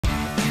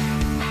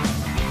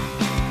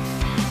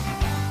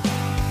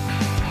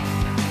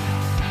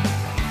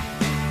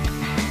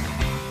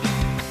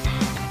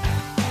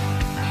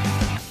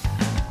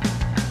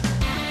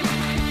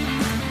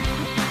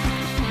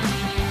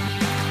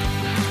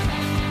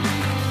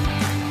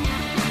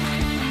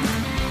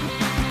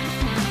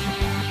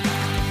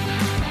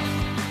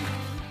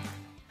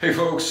Hey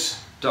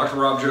folks, Dr.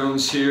 Rob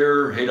Jones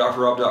here,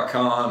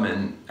 heydrrob.com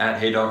and at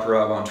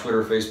heydrrob on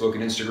Twitter, Facebook,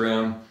 and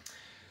Instagram.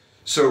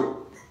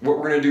 So what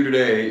we're going to do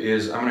today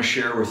is I'm going to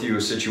share with you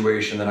a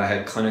situation that I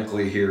had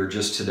clinically here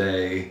just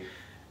today.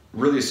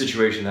 Really a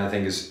situation that I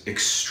think is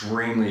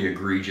extremely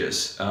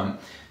egregious.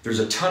 There's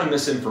a ton of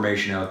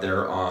misinformation out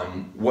there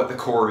on what the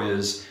core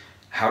is,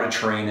 how to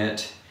train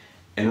it,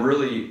 and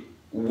really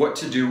what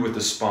to do with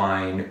the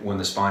spine when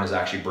the spine is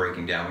actually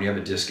breaking down, when you have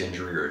a disc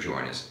injury or a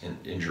joint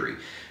injury.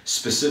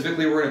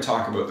 Specifically, we're going to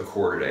talk about the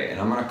core today, and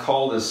I'm going to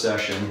call this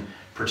session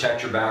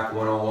Protect Your Back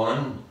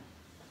 101,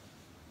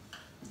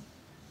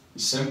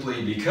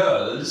 simply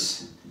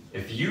because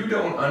if you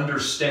don't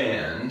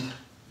understand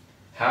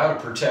how to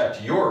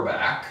protect your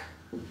back,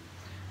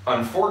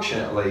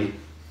 unfortunately,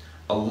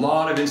 a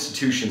lot of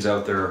institutions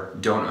out there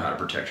don't know how to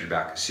protect your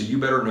back. So you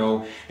better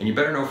know, and you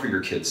better know for your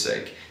kid's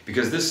sake.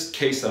 Because this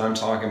case that I'm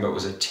talking about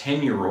was a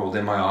 10-year-old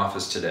in my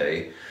office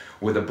today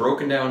with a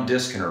broken down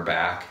disc in her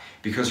back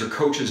because her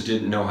coaches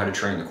didn't know how to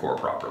train the core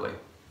properly.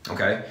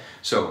 Okay?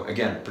 So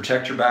again,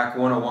 Protect Your Back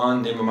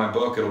 101, name of my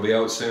book. It'll be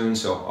out soon,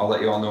 so I'll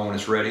let you all know when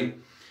it's ready.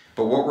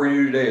 But what we're going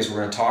to do today is we're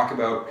going to talk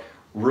about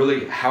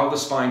really how the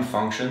spine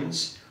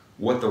functions,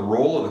 what the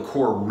role of the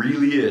core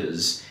really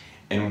is,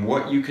 and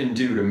what you can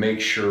do to make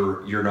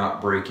sure you're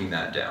not breaking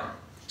that down.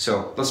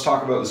 So let's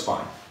talk about the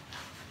spine.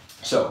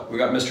 So we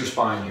got Mr.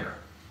 Spine here.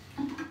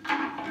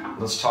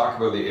 Let's talk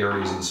about the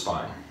areas of the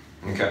spine.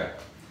 Okay,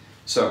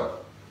 so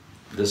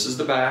this is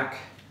the back,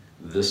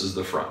 this is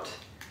the front.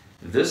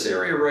 This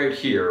area right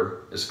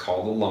here is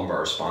called the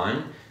lumbar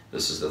spine.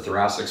 This is the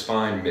thoracic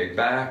spine, mid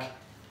back.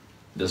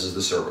 This is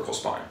the cervical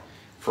spine.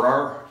 For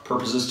our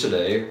purposes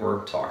today,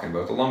 we're talking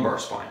about the lumbar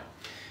spine.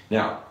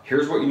 Now,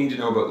 here's what you need to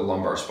know about the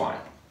lumbar spine.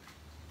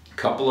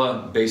 Couple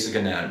of basic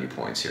anatomy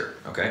points here,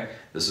 okay?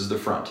 This is the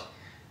front.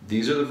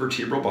 These are the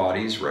vertebral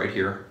bodies right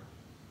here.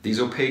 These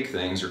opaque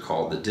things are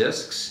called the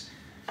discs.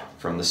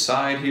 From the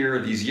side here,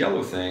 these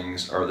yellow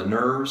things are the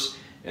nerves,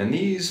 and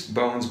these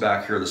bones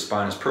back here are the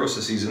spinous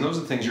processes, and those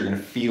are the things you're going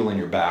to feel in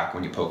your back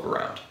when you poke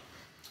around.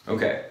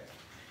 Okay.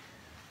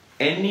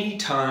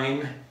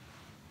 Anytime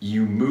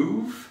you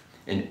move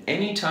and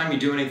anytime you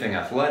do anything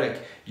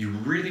athletic, you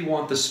really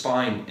want the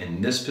spine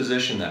in this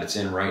position that it's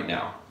in right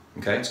now.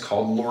 Okay, it's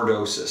called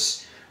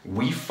lordosis.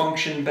 We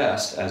function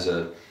best as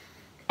an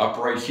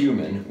upright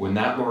human when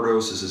that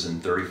lordosis is in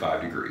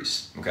 35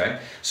 degrees. Okay,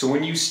 so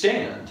when you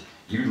stand,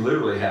 you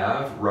literally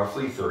have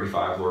roughly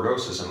 35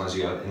 lordosis unless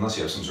you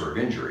have some sort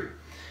of injury.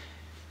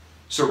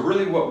 So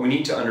really what we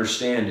need to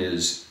understand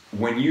is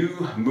when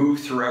you move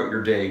throughout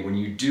your day, when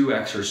you do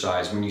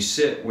exercise, when you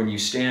sit, when you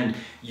stand,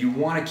 you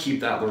want to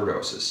keep that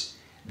lordosis.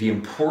 The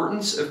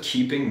importance of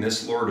keeping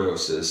this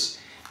lordosis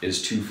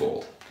is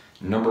twofold.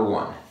 Number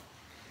one,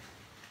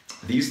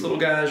 these little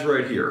guys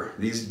right here,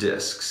 these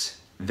discs,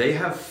 they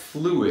have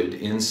fluid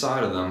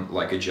inside of them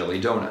like a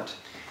jelly donut.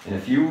 And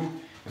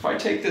if I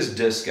take this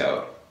disc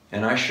out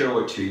and I show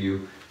it to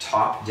you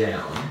top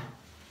down,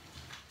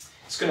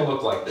 it's going to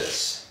look like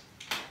this.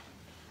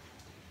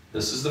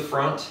 This is the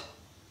front,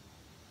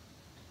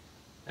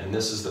 and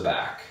this is the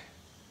back.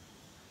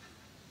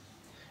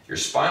 Your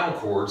spinal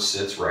cord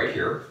sits right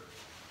here,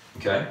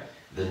 okay?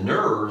 The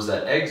nerves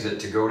that exit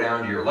to go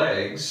down to your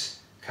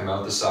legs come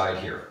out the side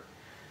here.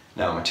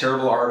 Now, I'm a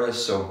terrible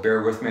artist, so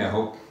bear with me. I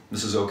hope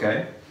this is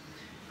okay.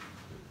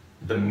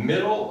 The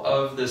middle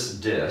of this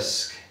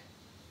disc,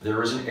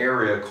 there is an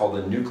area called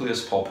the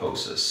nucleus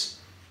pulposus.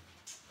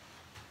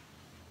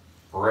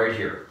 Right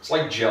here. It's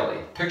like jelly.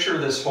 Picture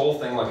this whole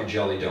thing like a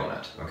jelly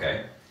donut,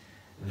 okay?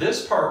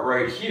 This part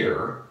right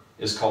here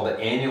is called the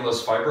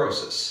annulus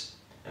fibrosus.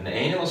 And the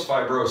annulus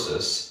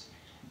fibrosus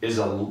is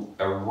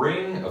a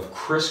ring of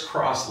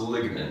crisscross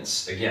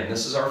ligaments. Again,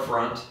 this is our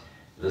front,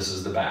 this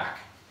is the back.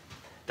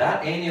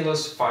 That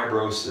annulus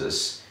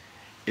fibrosus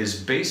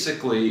is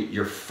basically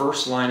your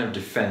first line of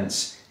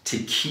defense to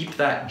keep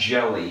that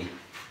jelly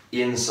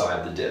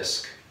inside the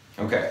disc.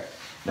 Okay,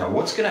 now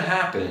what's going to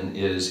happen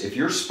is if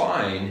your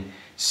spine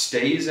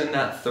stays in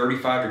that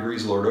 35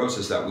 degrees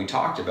lordosis that we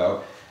talked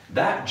about,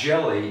 that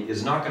jelly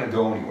is not going to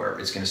go anywhere.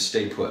 It's going to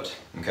stay put,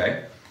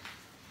 okay?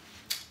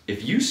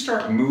 If you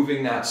start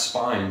moving that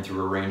spine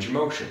through a range of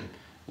motion,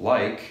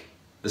 like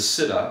the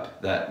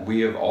sit-up that we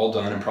have all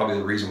done and probably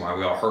the reason why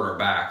we all hurt our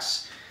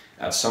backs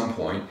at some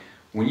point,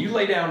 when you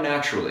lay down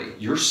naturally,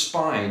 your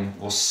spine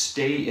will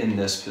stay in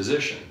this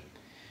position.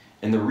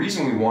 And the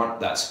reason we want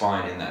that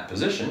spine in that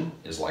position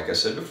is, like I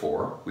said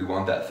before, we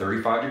want that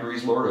 35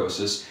 degrees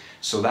lordosis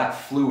so that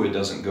fluid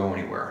doesn't go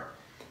anywhere.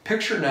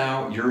 Picture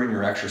now you're in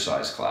your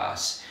exercise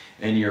class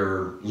and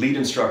your lead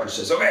instructor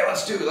says, okay,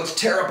 let's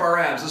tear up our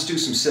abs, let's do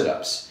some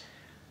sit-ups.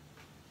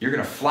 You're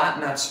gonna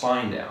flatten that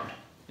spine down.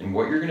 And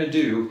what you're gonna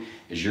do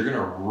is you're gonna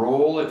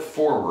roll it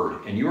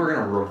forward and you are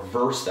gonna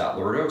reverse that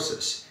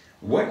lordosis.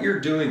 What you're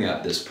doing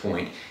at this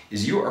point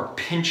is you are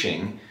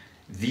pinching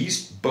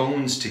these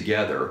bones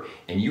together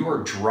and you are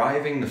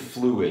driving the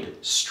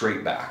fluid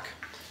straight back.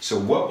 So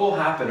what will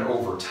happen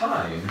over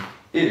time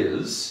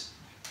is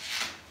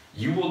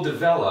you will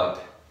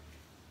develop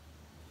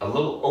a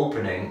little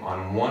opening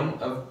on one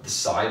of the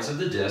sides of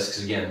the disc.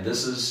 'Cause again,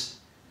 this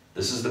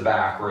is the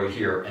back right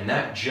here, and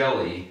that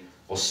jelly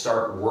will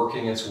start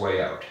working its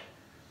way out.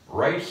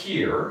 Right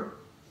here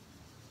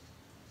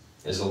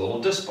is a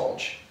little disc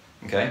bulge,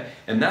 okay?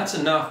 And that's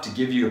enough to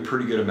give you a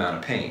pretty good amount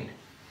of pain.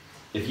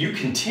 If you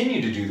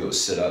continue to do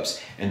those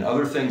sit-ups and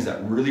other things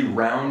that really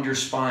round your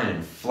spine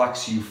and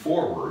flex you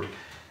forward,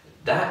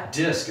 that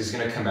disc is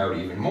going to come out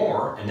even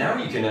more, and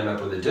now you can end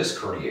up with a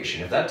disc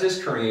herniation. If that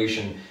disc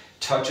herniation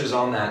touches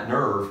on that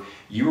nerve,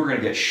 you are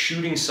going to get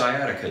shooting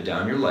sciatica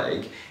down your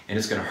leg, and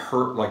it's going to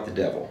hurt like the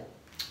devil.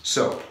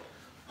 So,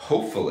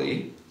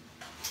 hopefully,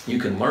 you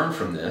can learn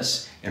from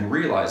this and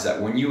realize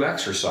that when you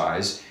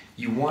exercise,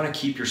 you want to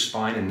keep your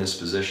spine in this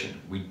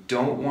position. We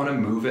don't want to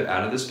move it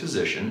out of this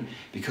position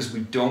because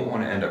we don't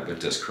want to end up with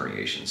disc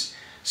herniations.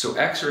 So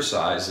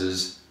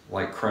exercises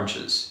like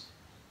crunches,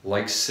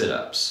 like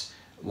sit-ups,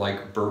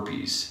 like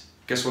burpees,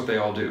 guess what they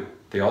all do?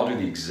 They all do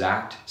the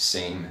exact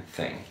same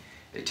thing.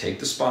 They take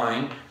the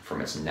spine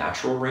from its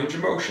natural range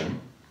of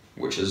motion,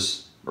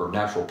 or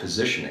natural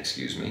position,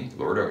 excuse me,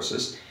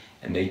 lordosis,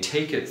 and they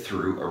take it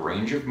through a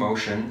range of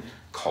motion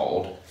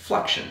called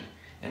flexion.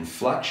 And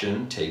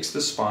flexion takes the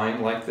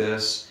spine like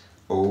this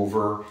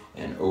over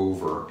and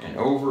over and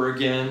over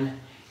again.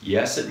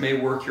 Yes, it may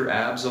work your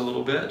abs a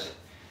little bit,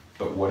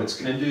 but what it's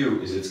going to do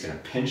is it's going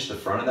to pinch the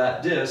front of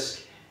that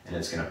disc and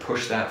it's going to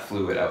push that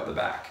fluid out the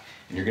back.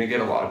 And you're going to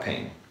get a lot of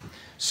pain.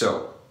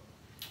 So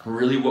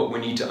really what we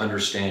need to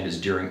understand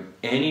is during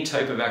any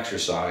type of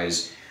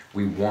exercise,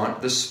 we want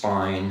the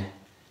spine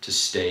to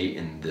stay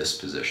in this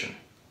position.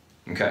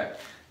 Okay,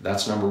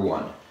 that's number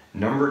one.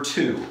 Number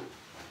two,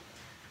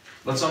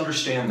 let's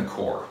understand the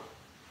core.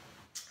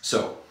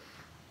 So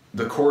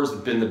the core has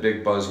been the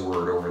big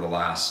buzzword over the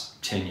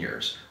last 10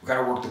 years. We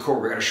gotta work the core,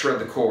 we gotta shred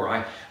the core.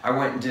 I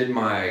went and did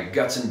my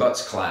guts and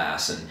butts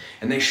class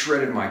and they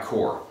shredded my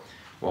core.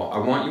 Well, I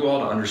want you all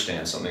to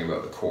understand something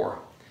about the core.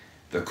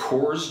 The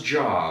core's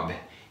job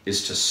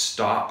is to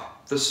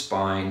stop the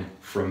spine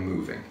from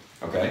moving,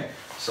 okay?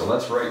 So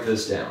let's write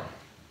this down.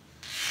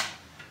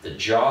 The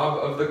job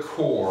of the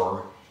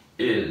core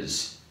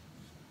is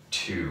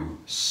to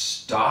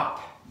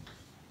stop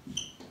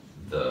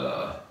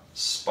the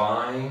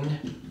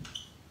spine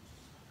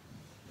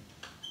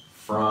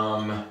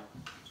from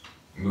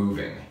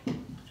moving.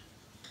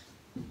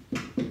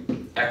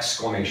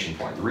 Exclamation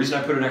point. The reason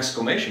I put an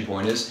exclamation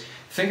point is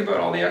think about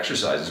all the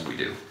exercises we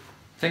do.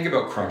 Think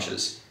about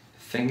crunches,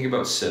 thinking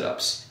about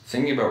sit-ups,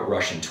 thinking about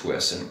Russian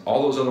twists, and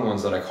all those other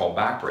ones that I call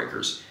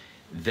backbreakers.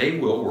 They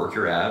will work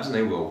your abs and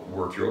they will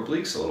work your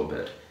obliques a little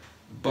bit,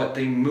 but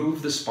they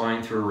move the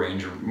spine through a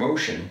range of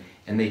motion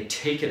and they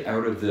take it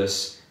out of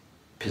this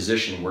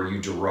position where you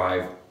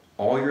derive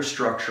all your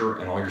structure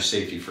and all your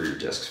safety for your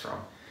discs from.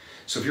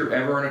 So if you're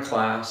ever in a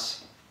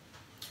class,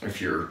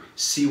 if you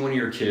see one of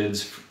your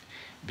kids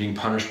being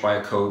punished by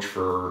a coach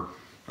for,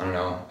 I don't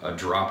know, a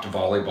dropped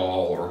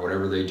volleyball or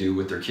whatever they do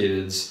with their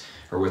kids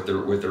or with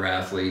their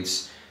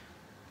athletes,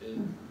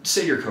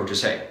 say to your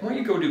coaches, hey, why don't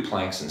you go do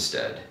planks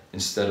instead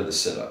of the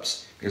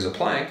sit-ups? Because a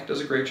plank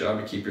does a great job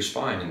to keep your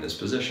spine in this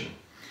position.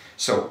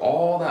 So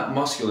all that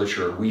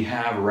musculature we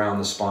have around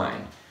the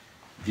spine,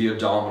 the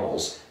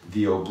abdominals,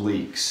 the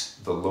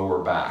obliques, the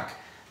lower back,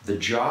 the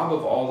job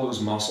of all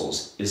those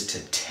muscles is to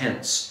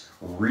tense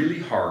really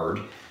hard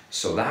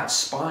so that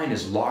spine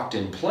is locked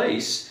in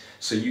place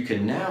so you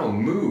can now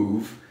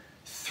move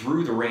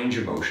through the range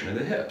of motion of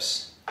the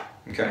hips,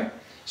 okay?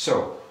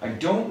 So I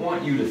don't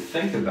want you to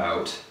think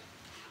about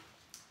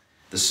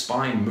the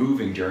spine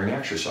moving during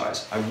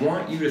exercise. I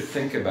want you to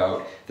think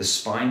about the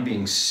spine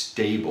being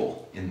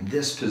stable in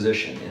this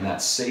position, in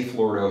that safe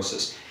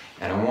lordosis.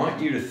 And I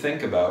want you to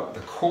think about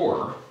the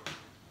core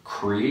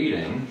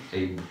creating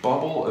a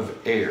bubble of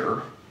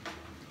air.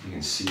 You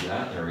can see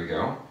that, there we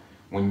go.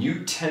 When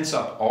you tense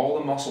up all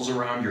the muscles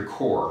around your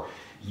core,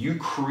 you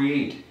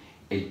create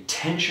a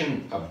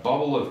tension, a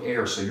bubble of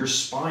air, so your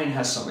spine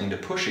has something to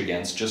push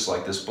against, just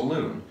like this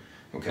balloon,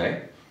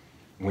 okay?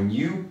 When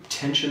you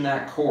tension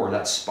that core,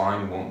 that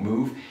spine won't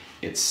move.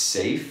 It's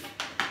safe,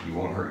 you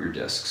won't hurt your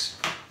discs.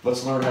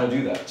 Let's learn how to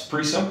do that. It's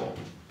pretty simple.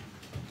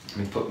 Let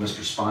me put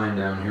Mr. Spine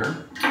down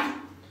here.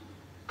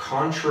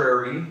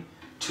 Contrary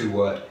to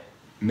what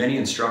many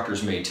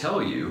instructors may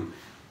tell you,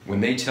 when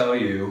they tell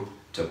you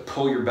to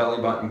pull your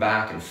belly button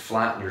back and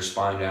flatten your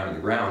spine down to the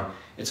ground,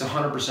 it's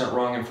 100%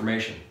 wrong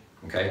information,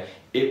 okay?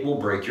 It will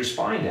break your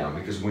spine down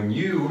because when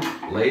you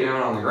lay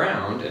down on the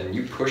ground and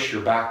you push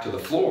your back to the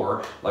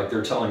floor like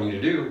they're telling you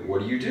to do,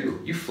 what do?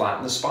 You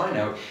flatten the spine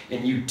out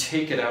and you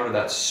take it out of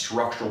that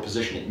structural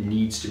position it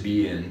needs to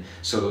be in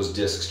so those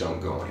discs don't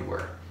go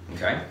anywhere,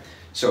 okay?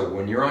 So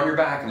when you're on your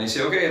back and they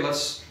say, okay,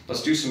 let's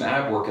do some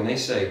ab work, and they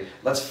say,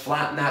 let's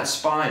flatten that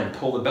spine and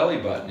pull the belly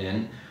button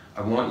in,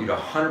 I want you to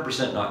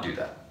 100% not do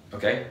that,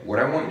 okay? What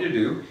I want you to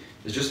do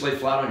is just lay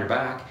flat on your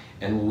back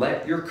and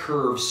let your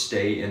curve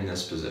stay in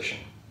this position,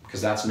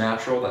 because that's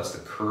natural, that's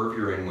the curve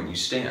you're in when you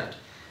stand.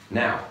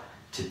 Now,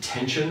 to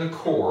tension the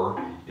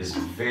core is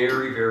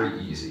very, very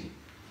easy.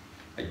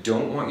 I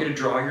don't want you to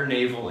draw your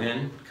navel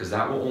in because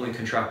that will only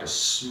contract a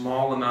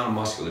small amount of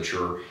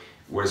musculature,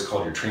 what is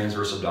called your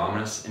transverse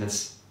abdominis, and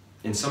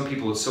in some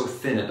people it's so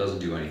thin it doesn't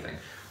do anything.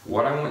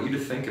 What I want you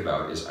to think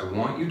about is I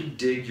want you to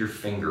dig your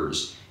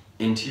fingers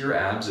into your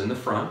abs in the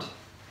front,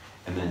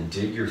 and then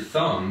dig your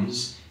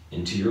thumbs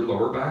into your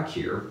lower back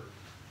here.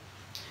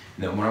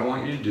 And then what I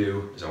want you to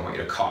do is I want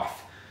you to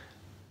cough,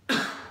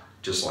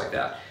 just like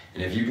that.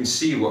 And if you can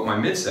see what my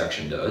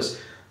midsection does,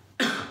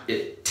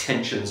 it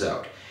tensions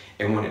out.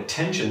 And when it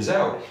tensions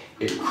out,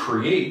 it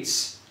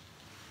creates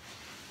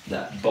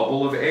that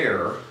bubble of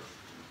air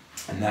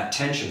and that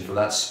tension for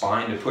that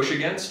spine to push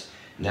against.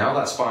 Now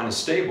that spine is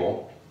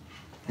stable.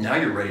 Now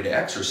you're ready to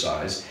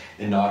exercise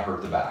and not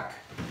hurt the back.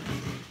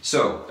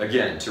 So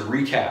again, to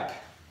recap,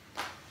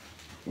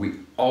 we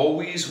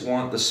always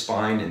want the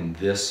spine in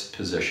this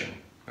position,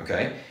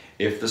 okay?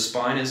 If the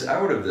spine is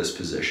out of this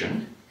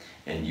position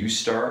and you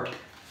start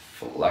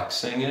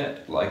flexing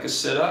it like a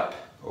sit-up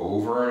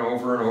over and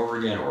over and over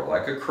again, or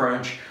like a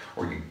crunch,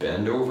 or you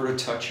bend over to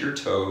touch your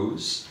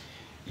toes,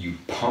 you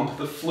pump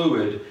the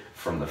fluid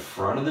from the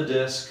front of the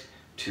disc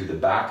to the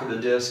back of the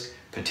disc,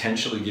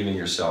 potentially giving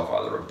yourself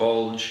either a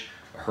bulge,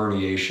 a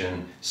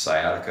herniation,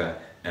 sciatica,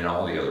 and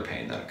all the other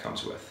pain that it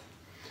comes with.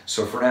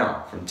 So for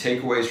now, from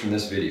takeaways from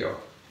this video,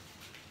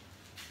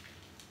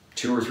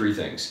 2 or 3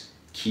 things.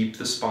 Keep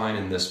the spine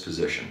in this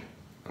position,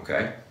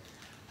 okay?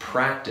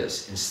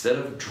 Practice, instead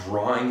of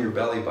drawing your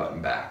belly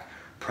button back,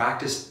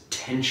 practice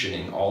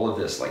tensioning all of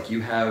this like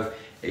you have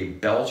a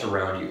belt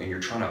around you and you're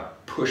trying to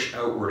push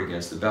outward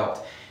against the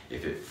belt.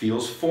 If it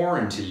feels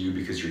foreign to you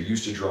because you're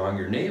used to drawing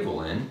your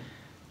navel in,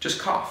 just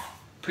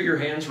cough. Put your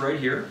hands right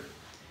here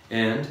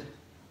and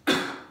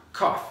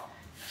cough.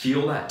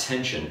 Feel that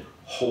tension.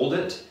 Hold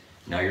it.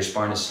 Now your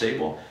spine is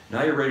stable.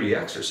 Now you're ready to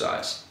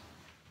exercise.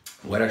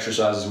 What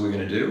exercises are we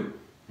going to do?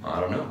 I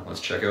don't know.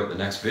 Let's check out the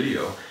next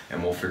video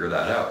and we'll figure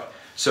that out.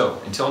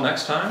 So until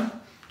next time,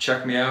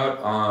 check me out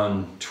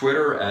on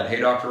Twitter at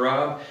Hey Dr.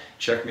 Rob.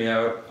 Check me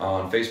out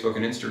on Facebook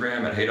and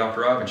Instagram at Hey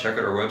Dr. Rob, and check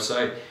out our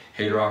website,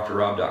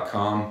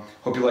 heydrrob.com.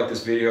 Hope you liked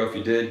this video. If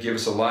you did, give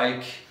us a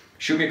like.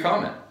 Shoot me a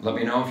comment. Let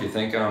me know if you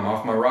think I'm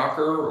off my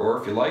rocker, or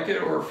if you like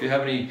it, or if you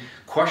have any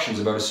questions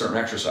about a certain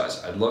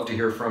exercise. I'd love to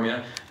hear from you,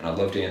 and I'd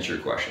love to answer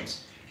your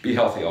questions. Be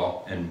healthy,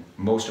 all, and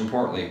most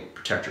importantly,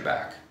 protect your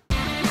back.